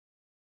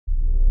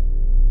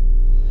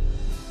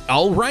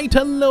Alright,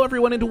 hello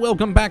everyone and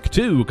welcome back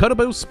to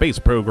Kottabos Space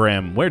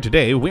Program, where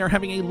today we are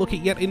having a look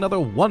at yet another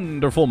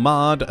wonderful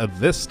mod,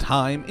 this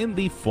time in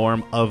the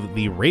form of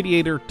the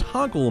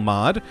RadiatorToggle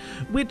mod,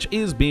 which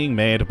is being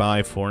made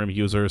by forum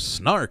user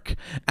Snark.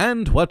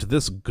 And what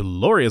this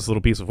glorious little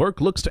piece of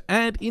work looks to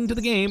add into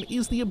the game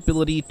is the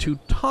ability to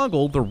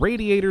toggle the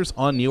radiators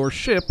on your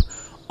ship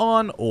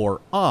on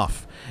or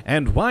off.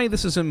 And why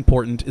this is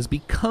important is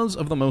because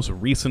of the most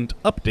recent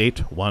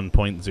update,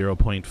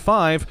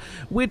 1.0.5,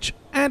 which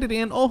added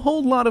in a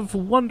whole lot of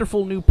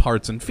wonderful new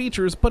parts and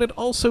features, but it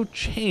also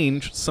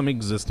changed some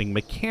existing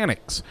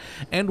mechanics.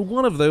 And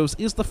one of those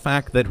is the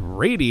fact that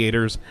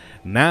radiators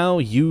now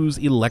use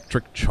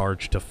electric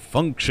charge to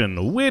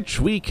function,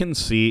 which we can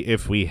see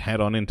if we head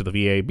on into the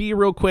VAB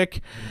real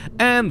quick,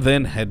 and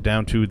then head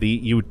down to the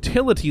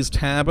Utilities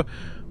tab,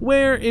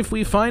 where if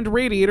we find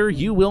Radiator,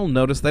 you will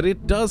notice that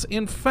it does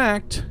in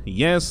fact,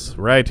 yes,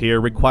 right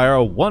here, require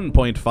a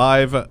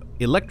 1.5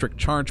 electric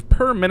charge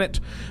per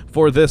minute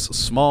for this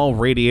small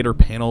radiator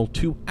panel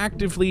to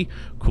actively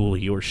cool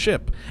your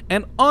ship.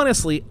 And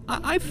honestly,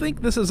 I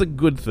think this is a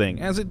good thing,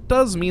 as it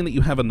does mean that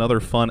you have another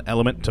fun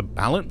element to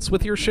balance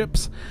with your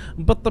ships,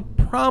 but the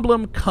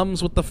problem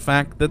comes with the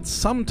fact that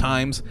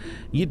sometimes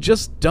you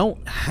just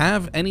don't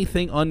have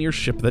anything on your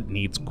ship that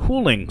needs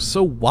cooling,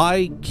 so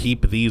why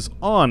keep these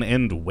on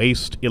and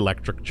waste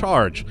electric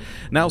charge?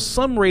 Now,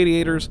 some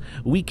radiators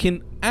we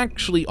can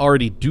actually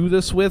already do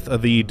this with.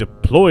 The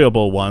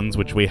deployable ones,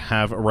 which we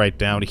have right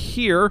down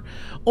here,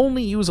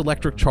 only use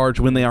electric charge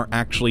when they are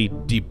actually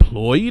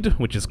deployed,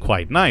 which is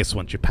quite nice.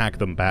 Once you pack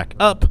them back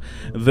up,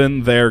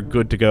 then they're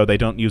good to go. They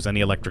don't use any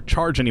electric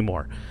charge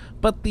anymore.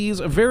 But these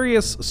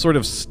various sort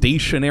of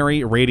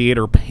stationary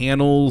radiator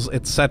panels,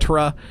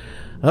 etc.,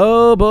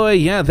 oh boy,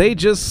 yeah, they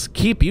just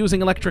keep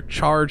using electric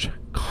charge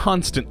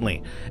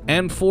constantly.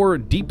 And for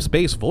deep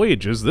space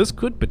voyages, this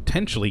could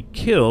potentially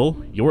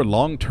kill your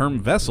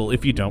long-term vessel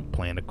if you don't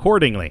plan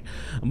accordingly.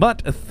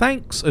 But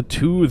thanks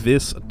to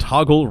this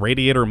toggle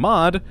radiator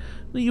mod,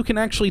 you can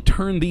actually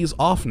turn these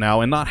off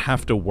now and not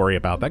have to worry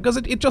about that, because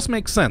it just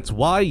makes sense.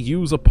 Why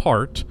use a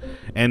part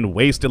and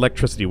waste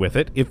electricity with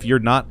it if you're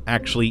not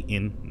actually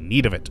in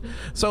need of it?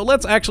 So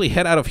let's actually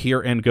head out of here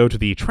and go to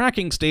the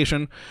tracking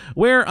station,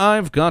 where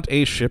I've got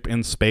a ship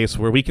in space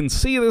where we can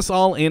see this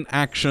all in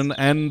action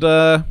and,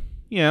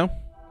 you know,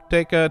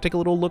 take a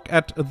little look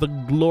at the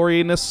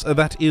gloriness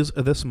that is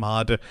this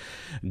mod.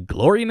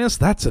 Gloriness?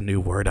 That's a new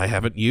word I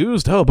haven't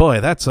used. Oh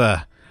boy, that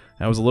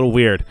was a little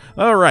weird.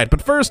 Alright,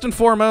 but first and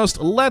foremost,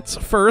 let's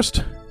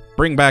first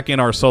bring back in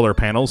our solar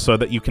panels so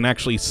that you can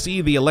actually see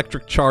the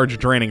electric charge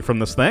draining from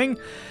this thing.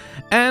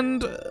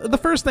 And the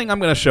first thing I'm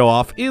going to show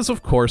off is,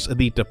 of course,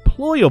 the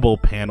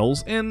deployable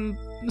panels, and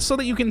so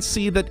that you can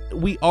see that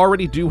we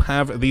already do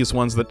have these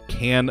ones that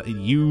can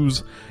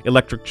use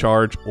electric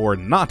charge or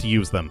not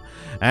use them.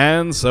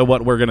 And so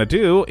what we're going to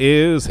do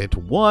is hit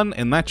 1,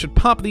 and that should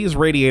pop these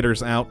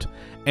radiators out,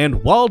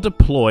 and while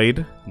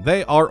deployed,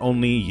 they are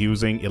only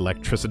using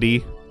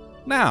electricity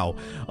now.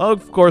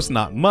 Of course,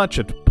 not much,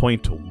 at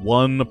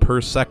 0.1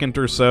 per second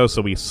or so,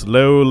 so we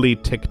slowly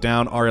tick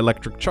down our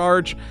electric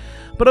charge.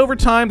 But over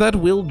time, that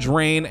will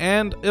drain,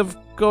 and of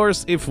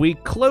course, if we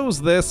close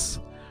this,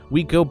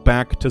 we go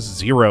back to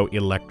 0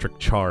 electric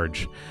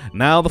charge.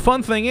 Now, the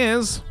fun thing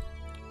is,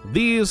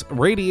 these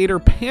radiator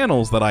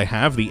panels that I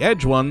have, the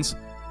edge ones,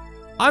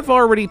 I've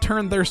already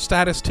turned their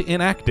status to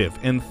inactive,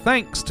 and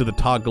thanks to the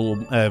toggle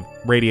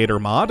radiator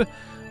mod,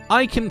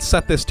 I can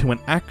set this to an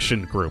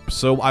action group.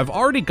 So I've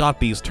already got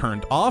these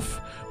turned off.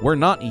 We're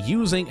not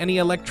using any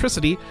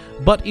electricity,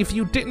 but if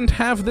you didn't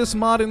have this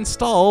mod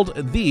installed,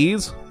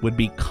 these would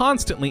be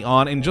constantly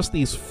on, and just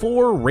these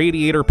 4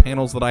 radiator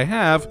panels that I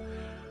have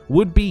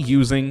would be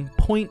using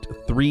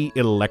 0.3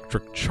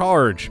 electric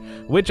charge,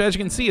 which, as you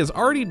can see, is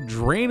already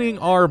draining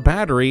our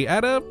battery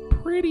at a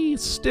pretty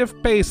stiff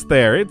pace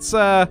there. It's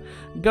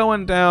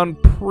going down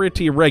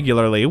pretty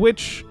regularly,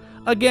 which,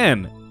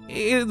 again,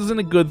 isn't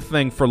a good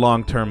thing for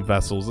long-term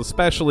vessels,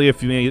 especially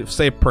if you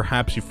say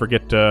perhaps you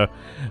forget to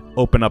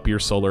open up your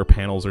solar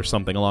panels or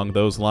something along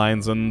those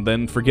lines and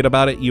then forget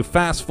about it. You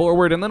fast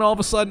forward and then all of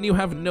a sudden you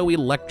have no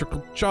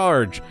electrical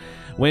charge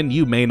when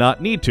you may not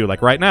need to.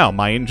 Like right now,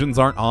 my engines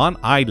aren't on.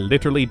 I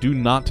literally do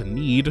not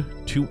need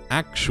to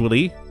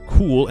actually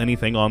cool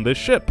anything on this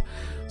ship.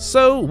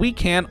 So we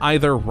can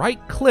either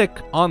right-click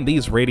on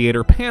these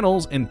radiator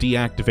panels and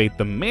deactivate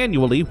them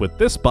manually with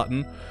this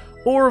button,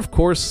 or of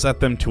course set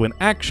them to an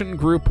action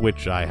group,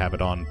 which I have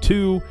it on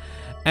too,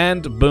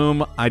 and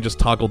boom, I just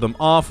toggled them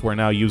off. We're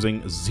now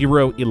using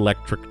 0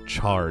 electric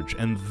charge,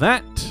 and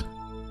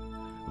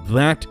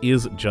that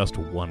is just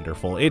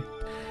wonderful.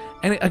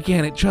 And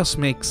again, it just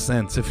makes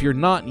sense. If you're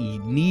not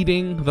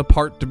needing the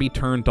part to be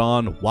turned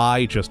on,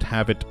 why just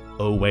have it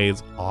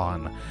always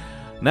on?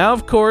 Now,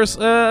 of course,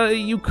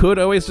 you could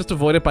always just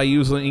avoid it by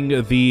using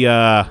the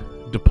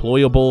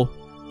deployable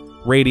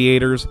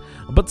radiators,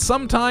 but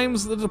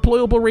sometimes the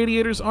deployable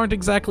radiators aren't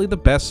exactly the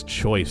best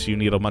choice. You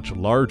need a much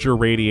larger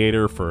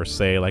radiator for,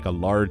 say, like a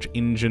large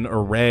engine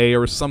array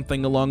or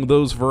something along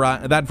those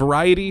that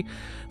variety.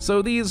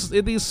 So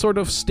these sort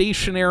of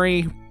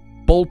stationary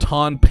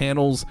bolt-on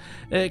panels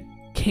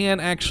can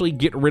actually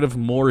get rid of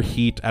more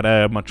heat at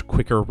a much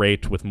quicker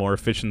rate with more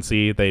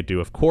efficiency. They do,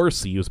 of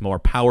course, use more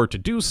power to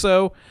do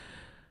so,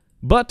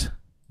 but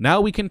now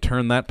we can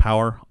turn that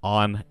power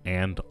on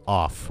and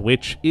off,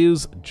 which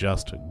is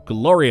just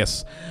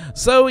glorious.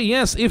 So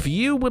yes, if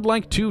you would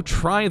like to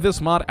try this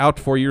mod out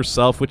for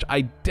yourself, which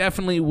I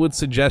definitely would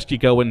suggest you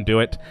go and do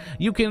it,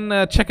 you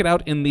can check it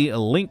out in the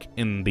link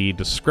in the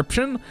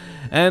description,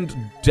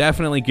 and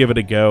definitely give it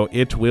a go.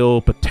 It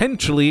will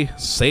potentially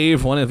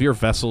save one of your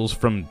vessels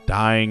from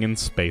dying in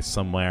space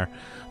somewhere.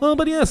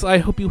 But yes, I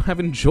hope you have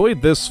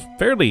enjoyed this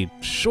fairly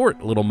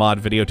short little mod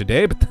video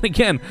today, but then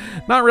again,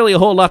 not really a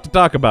whole lot to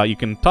talk about. You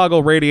can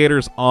toggle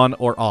radiators on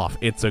or off.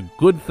 It's a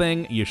good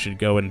thing. You should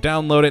go and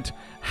download it,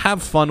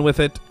 have fun with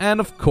it,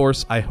 and of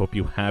course, I hope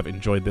you have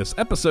enjoyed this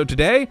episode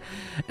today,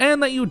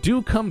 and that you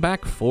do come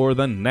back for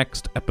the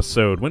next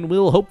episode, when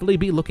we'll hopefully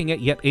be looking at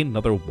yet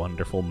another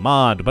wonderful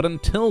mod. But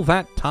until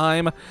that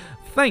time,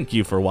 thank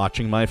you for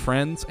watching, my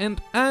friends,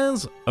 and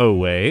as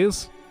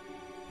always,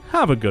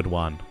 have a good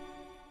one.